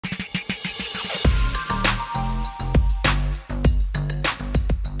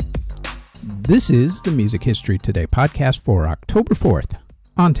This is the Music History Today podcast for October 4th.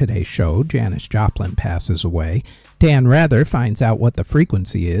 On today's show, Janis Joplin passes away, Dan Rather finds out what the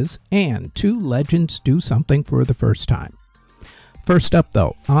frequency is, and two legends do something for the first time. First up,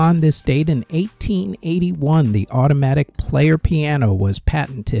 though, on this date in 1881, the automatic player piano was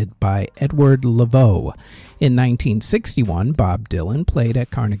patented by Edward Laveau. In 1961, Bob Dylan played at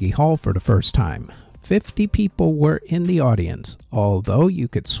Carnegie Hall for the first time. 50 people were in the audience, although you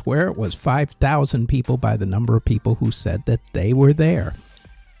could swear it was 5,000 people by the number of people who said that they were there.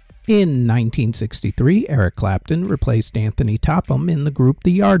 In 1963, Eric Clapton replaced Anthony Topham in the group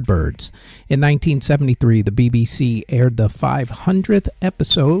The Yardbirds. In 1973, the BBC aired the 500th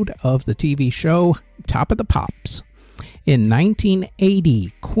episode of the TV show Top of the Pops. In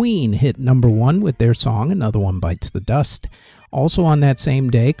 1980, Queen hit #1 with their song Another One Bites the Dust. Also on that same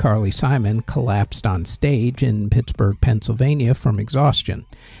day, Carly Simon collapsed on stage in Pittsburgh, Pennsylvania from exhaustion.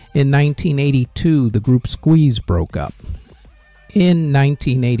 In 1982, the group Squeeze broke up. In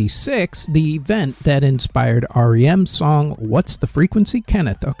 1986, the event that inspired REM's song What's the Frequency,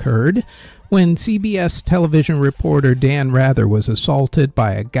 Kenneth occurred when CBS television reporter Dan Rather was assaulted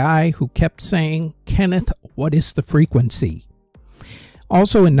by a guy who kept saying, "Kenneth, what is the frequency?"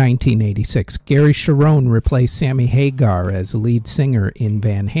 Also in 1986, Gary Cherone replaced Sammy Hagar as lead singer in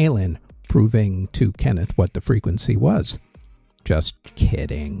Van Halen, proving to Kenneth what the frequency was. Just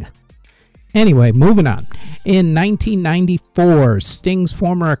kidding. Anyway, moving on. In 1994, Sting's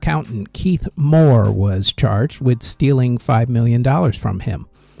former accountant Keith Moore was charged with stealing $5 million from him.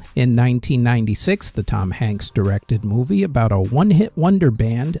 In 1996, the Tom Hanks directed movie about a one-hit wonder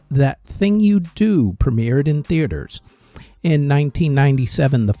band, That Thing You Do, premiered in theaters. In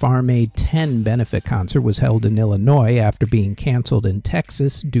 1997, the Farm Aid 10 benefit concert was held in Illinois after being canceled in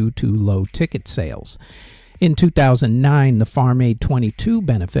Texas due to low ticket sales. In 2009, the Farm Aid 22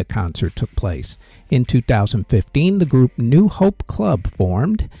 benefit concert took place. In 2015, the group New Hope Club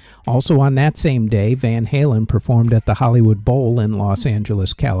formed. Also on that same day, Van Halen performed at the Hollywood Bowl in Los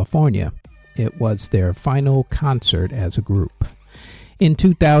Angeles, California. It was their final concert as a group. In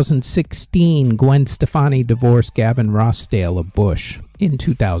 2016, Gwen Stefani divorced Gavin Rossdale of Bush. In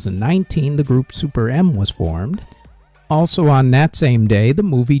 2019, the group Super M was formed. Also on that same day, the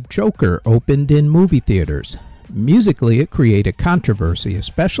movie Joker opened in movie theaters. Musically, it created controversy,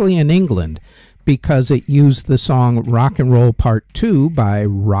 especially in England, because it used the song Rock and Roll Part 2 by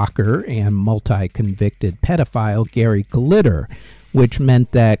rocker and multi-convicted pedophile Gary Glitter, which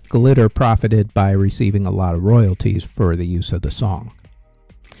meant that Glitter profited by receiving a lot of royalties for the use of the song.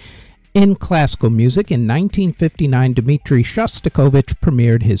 In classical music, in 1959, Dmitri Shostakovich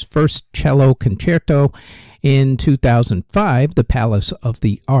premiered his first cello concerto. In 2005, the Palace of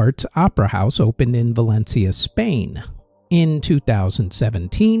the Arts Opera House opened in Valencia, Spain. In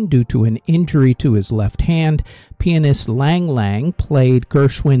 2017, due to an injury to his left hand, pianist Lang Lang played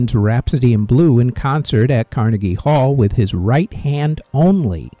Gershwin's Rhapsody in Blue in concert at Carnegie Hall with his right hand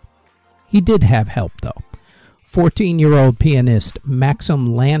only. He did have help, though. 14-year-old pianist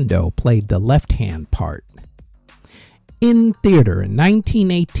Maxim Lando played the left-hand part. In theater, in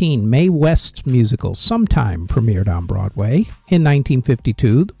 1918, Mae West's musical Sometime premiered on Broadway. In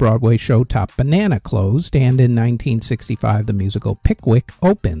 1952, the Broadway show Top Banana closed, and in 1965, the musical Pickwick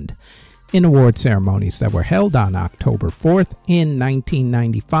opened. In award ceremonies that were held on October 4th, in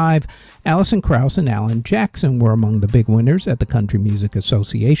 1995, Alison Krauss and Alan Jackson were among the big winners at the Country Music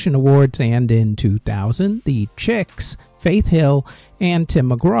Association Awards, and in 2000, the Chicks, Faith Hill, and Tim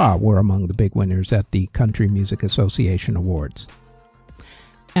McGraw were among the big winners at the Country Music Association Awards.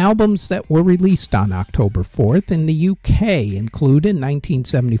 Albums that were released on October 4th in the UK include in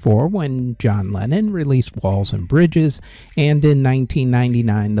 1974 when John Lennon released Walls and Bridges, and in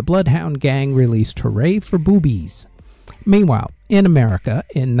 1999 the Bloodhound Gang released Hooray for Boobies. Meanwhile, in America,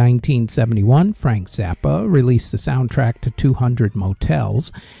 in 1971, Frank Zappa released the soundtrack to 200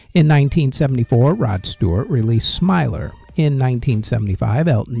 Motels. In 1974, Rod Stewart released Smiler. In 1975,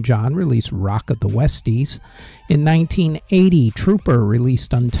 Elton John released Rock of the Westies. In 1980, Trooper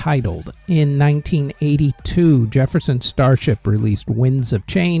released Untitled. In 1982, Jefferson Starship released Winds of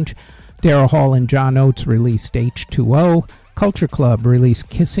Change. Daryl Hall and John Oates released H2O. Culture Club released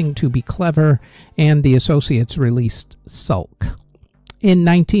Kissing to Be Clever. And The Associates released Sulk. In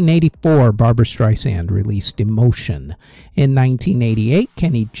 1984, Barbra Streisand released Emotion. In 1988,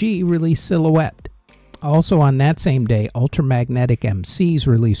 Kenny G released Silhouette. Also on that same day, Ultramagnetic MCs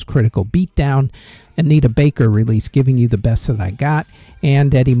released Critical Beatdown, Anita Baker released Giving You the Best That I Got,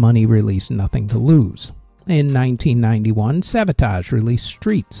 and Eddie Money released Nothing to Lose. In 1991, Savatage released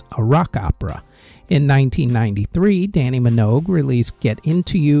Streets, a rock opera. In 1993, Danny Minogue released Get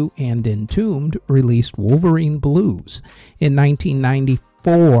Into You, and Entombed released Wolverine Blues. In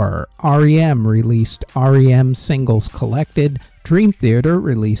 1994, REM released REM Singles Collected, Dream Theater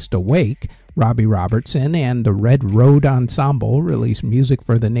released Awake, Robbie Robertson and the Red Road Ensemble released Music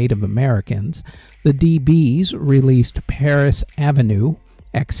for the Native Americans, the DBs released Paris Avenue,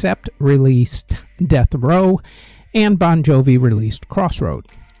 Accept released Death Row, and Bon Jovi released Crossroad.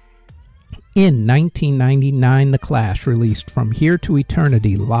 In 1999, The Clash released From Here to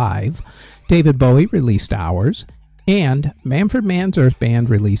Eternity live, David Bowie released Hours, and Manfred Mann's Earth Band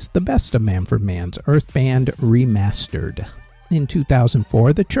released The Best of Manfred Mann's Earth Band Remastered. In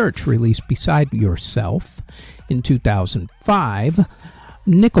 2004, The Church released Beside Yourself. In 2005,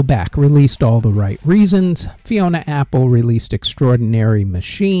 Nickelback released All the Right Reasons. Fiona Apple released Extraordinary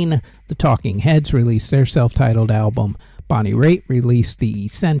Machine. The Talking Heads released their self-titled album. Bonnie Raitt released The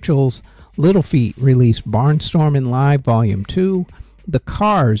Essentials. Little Feat released Barnstormin' Live Volume 2. The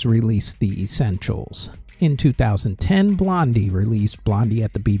Cars released The Essentials. In 2010, Blondie released Blondie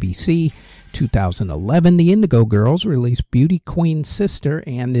at the BBC. 2011, the Indigo Girls released Beauty Queen Sister,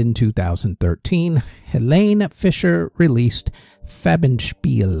 and in 2013, Helene Fischer released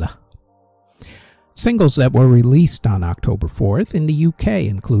Farbenspiel. Singles that were released on October 4th in the UK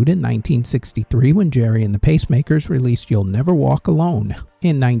included 1963 when Jerry and the Pacemakers released You'll Never Walk Alone.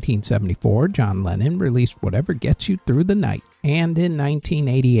 In 1974, John Lennon released Whatever Gets You Through the Night. And in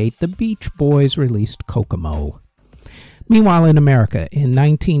 1988, the Beach Boys released Kokomo. Meanwhile, in America, in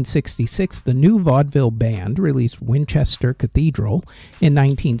 1966, the New Vaudeville Band released Winchester Cathedral. In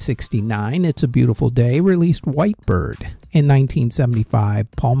 1969, It's a Beautiful Day released Whitebird. In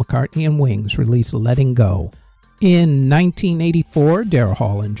 1975, Paul McCartney and Wings released Letting Go. In 1984, Daryl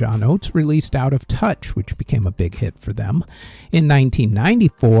Hall and John Oates released Out of Touch, which became a big hit for them. In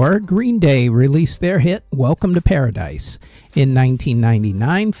 1994, Green Day released their hit Welcome to Paradise. In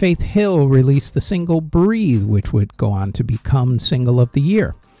 1999, Faith Hill released the single Breathe, which would go on to become Single of the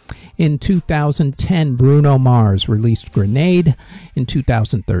Year. In 2010, Bruno Mars released Grenade. In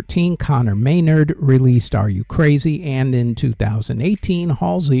 2013, Connor Maynard released Are You Crazy? And in 2018,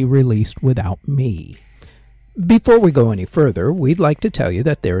 Halsey released Without Me. Before we go any further, we'd like to tell you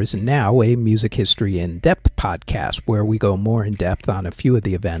that there is now a Music History In-Depth podcast where we go more in-depth on a few of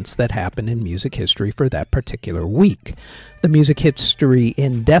the events that happen in music history for that particular week. The Music History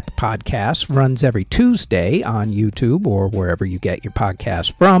In-Depth podcast runs every Tuesday on YouTube or wherever you get your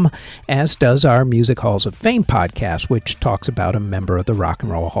podcasts from, as does our Music Halls of Fame podcast, which talks about a member of the Rock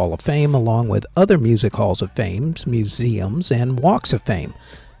and Roll Hall of Fame along with other Music Halls of Fame, museums, and walks of fame.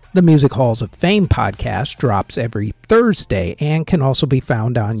 The Music Halls of Fame podcast drops every Thursday and can also be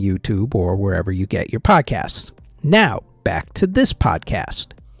found on YouTube or wherever you get your podcasts. Now, back to this podcast.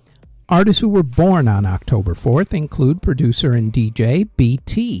 Artists who were born on October 4th include producer and DJ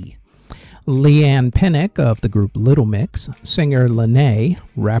B.T., Leanne Pinnock of the group Little Mix, singer Lene,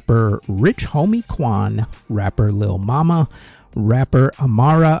 rapper Rich Homie Quan, rapper Lil Mama, rapper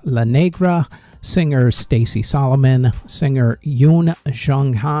Amara La Negra, singer Stacey Solomon, singer Yoon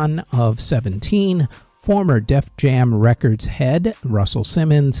Jung-han of 17, former Def Jam Records head Russell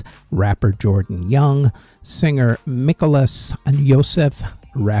Simmons, rapper Jordan Young, singer Nicholas Yosef,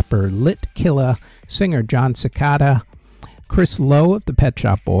 rapper Lit Killa, singer Jon Secada, Chris Lowe of the Pet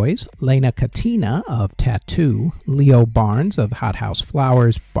Shop Boys, Lena Katina of Tattoo, Leo Barnes of Hot House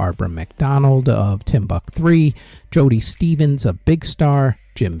Flowers, Barbara McDonald of Timbuk 3, Jody Stevens of Big Star,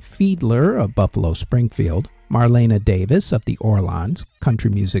 Jim Fiedler of Buffalo Springfield, Marlena Davis of the Orlons, country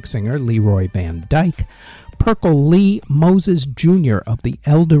music singer Leroy Van Dyke, Perkle Lee Moses Jr. of the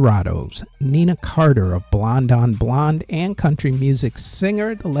Eldorados, Nina Carter of Blonde on Blonde, and country music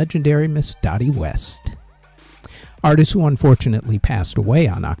singer the legendary Miss Dottie West. Artists who unfortunately passed away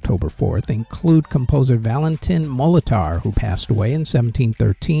on October 4th include composer Valentin Molitor, who passed away in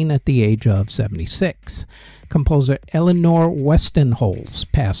 1713 at the age of 76. Composer Eleanor Westenholz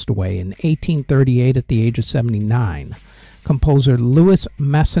passed away in 1838 at the age of 79. Composer Louis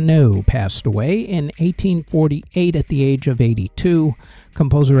Massenet passed away in 1848 at the age of 82.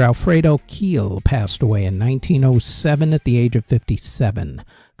 Composer Alfredo Kiel passed away in 1907 at the age of 57.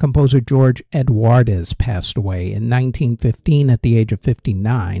 Composer George Edwardes passed away in 1915 at the age of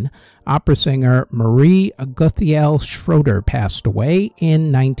 59. Opera singer Marie Guthiel Schroeder passed away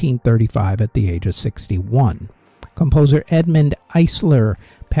in 1935 at the age of 61. Composer Edmund Eisler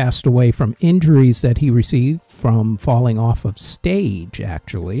passed away from injuries that he received from falling off of stage,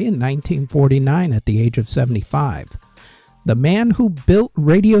 actually, in 1949 at the age of 75. The man who built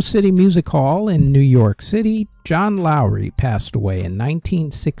Radio City Music Hall in New York City, John Lowry, passed away in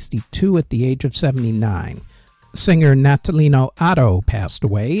 1962 at the age of 79. Singer Natalino Otto passed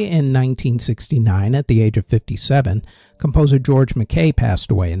away in 1969 at the age of 57. Composer George Mackay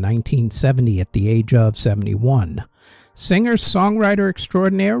passed away in 1970 at the age of 71. Singer-songwriter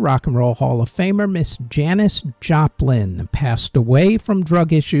extraordinaire, Rock and Roll Hall of Famer Miss Janis Joplin passed away from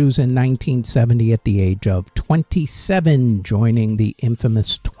drug issues in 1970 at the age of 27, joining the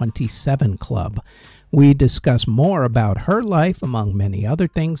infamous 27 Club. We discuss more about her life, among many other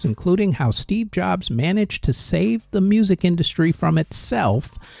things, including how Steve Jobs managed to save the music industry from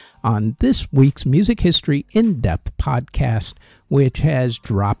itself on this week's Music History In-Depth podcast, which has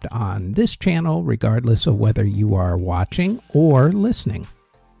dropped on this channel regardless of whether you are watching or listening.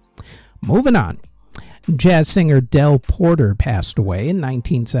 Moving on. Jazz singer Del Porter passed away in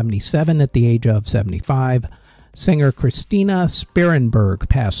 1977 at the age of 75. Singer Christina Spirenberg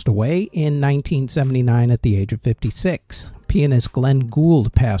passed away in 1979 at the age of 56. Pianist Glenn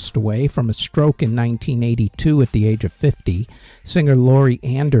Gould passed away from a stroke in 1982 at the age of 50. Singer Laurie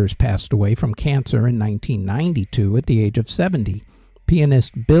Anders passed away from cancer in 1992 at the age of 70.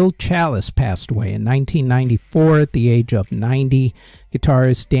 Pianist Bill Chalice passed away in 1994 at the age of 90.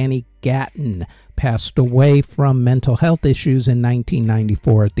 Guitarist Danny Gatton passed away from mental health issues in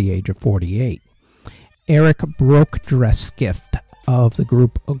 1994 at the age of 48. Eric Brokdreskift of the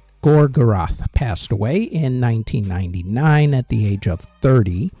group Gorgoroth passed away in 1999 at the age of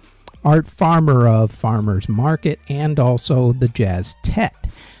 30. Art Farmer of Farmer's Market and also the Jazz Tet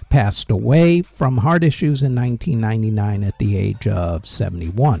passed away from heart issues in 1999 at the age of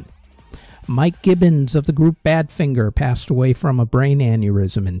 71. Mike Gibbons of the group Badfinger passed away from a brain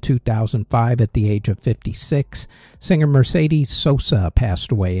aneurysm in 2005 at the age of 56. Singer Mercedes Sosa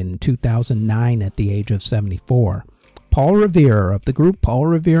passed away in 2009 at the age of 74. Paul Revere of the group Paul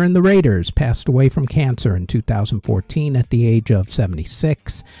Revere and the Raiders passed away from cancer in 2014 at the age of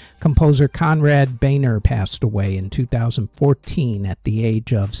 76. Composer Conrad Boehner passed away in 2014 at the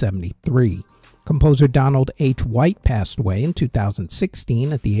age of 73. Composer Donald H. White passed away in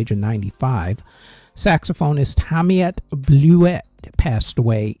 2016 at the age of 95. Saxophonist Hamiet Bluet passed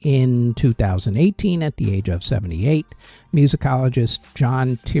away in 2018 at the age of 78. Musicologist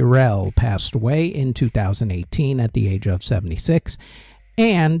John Tyrrell passed away in 2018 at the age of 76.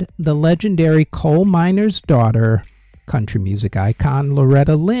 And the legendary coal miner's daughter, country music icon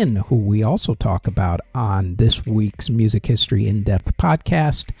Loretta Lynn, who we also talk about on this week's Music History In-Depth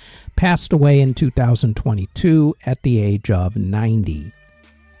podcast, passed away in 2022 at the age of 90.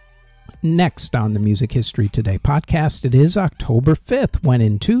 Next on the Music History Today podcast, it is October 5th, when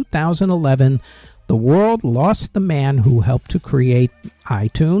in 2011, the world lost the man who helped to create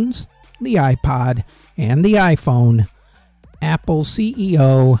iTunes, the iPod, and the iPhone, Apple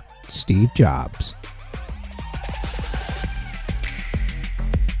CEO Steve Jobs.